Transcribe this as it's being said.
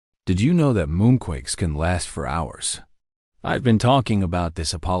Did you know that moonquakes can last for hours? I've been talking about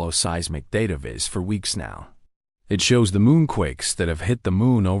this Apollo seismic data viz for weeks now. It shows the moonquakes that have hit the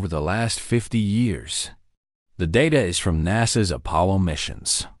moon over the last 50 years. The data is from NASA's Apollo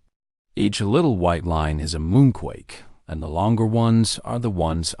missions. Each little white line is a moonquake, and the longer ones are the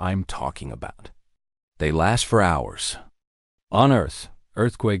ones I'm talking about. They last for hours. On Earth,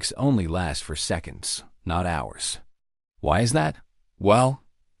 earthquakes only last for seconds, not hours. Why is that? Well,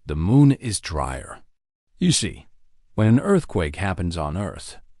 the moon is drier. You see, when an earthquake happens on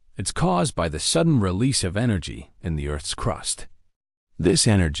Earth, it's caused by the sudden release of energy in the Earth's crust. This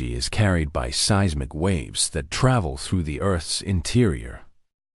energy is carried by seismic waves that travel through the Earth's interior.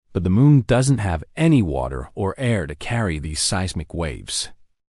 But the moon doesn't have any water or air to carry these seismic waves.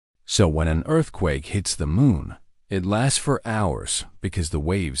 So when an earthquake hits the moon, it lasts for hours because the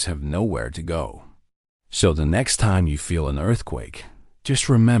waves have nowhere to go. So the next time you feel an earthquake, just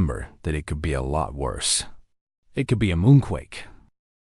remember that it could be a lot worse. It could be a moonquake.